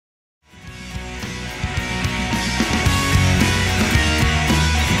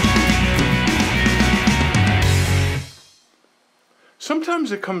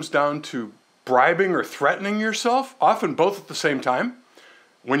Sometimes it comes down to bribing or threatening yourself, often both at the same time,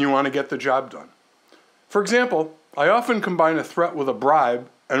 when you want to get the job done. For example, I often combine a threat with a bribe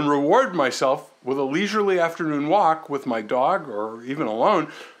and reward myself with a leisurely afternoon walk with my dog or even alone,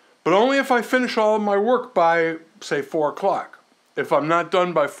 but only if I finish all of my work by, say, 4 o'clock. If I'm not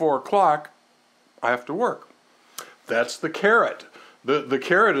done by 4 o'clock, I have to work. That's the carrot. The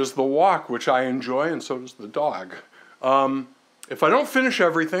carrot is the walk, which I enjoy, and so does the dog. If I don't finish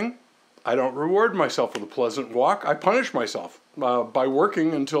everything, I don't reward myself with a pleasant walk. I punish myself by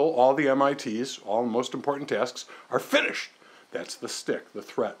working until all the MITs, all the most important tasks, are finished. That's the stick, the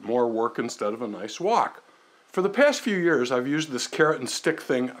threat, more work instead of a nice walk. For the past few years, I've used this carrot and stick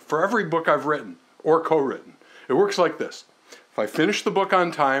thing for every book I've written or co-written. It works like this. If I finish the book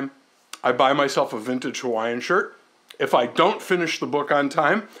on time, I buy myself a vintage Hawaiian shirt. If I don't finish the book on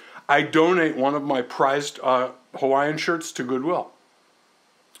time, I donate one of my prized Hawaiian shirts to Goodwill.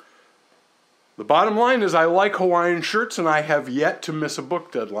 The bottom line is I like Hawaiian shirts and I have yet to miss a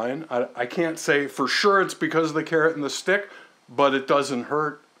book deadline. I can't say for sure it's because of the carrot and the stick, but it doesn't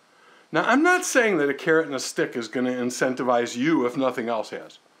hurt. Now, I'm not saying that a carrot and a stick is going to incentivize you if nothing else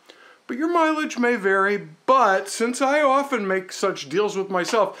has. But your mileage may vary, but since I often make such deals with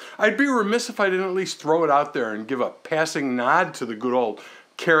myself, I'd be remiss if I didn't at least throw it out there and give a passing nod to the good old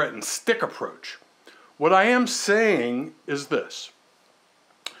carrot and stick approach. What I am saying is this.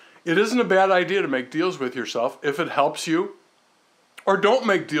 It isn't a bad idea to make deals with yourself if it helps you, or don't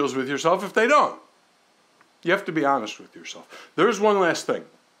make deals with yourself if they don't. You have to be honest with yourself. There's one last thing.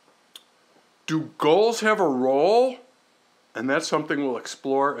 Do goals have a role? And that's something we'll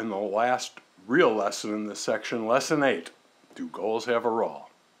explore in the last real lesson in this section, Lesson 8. Do goals have a role?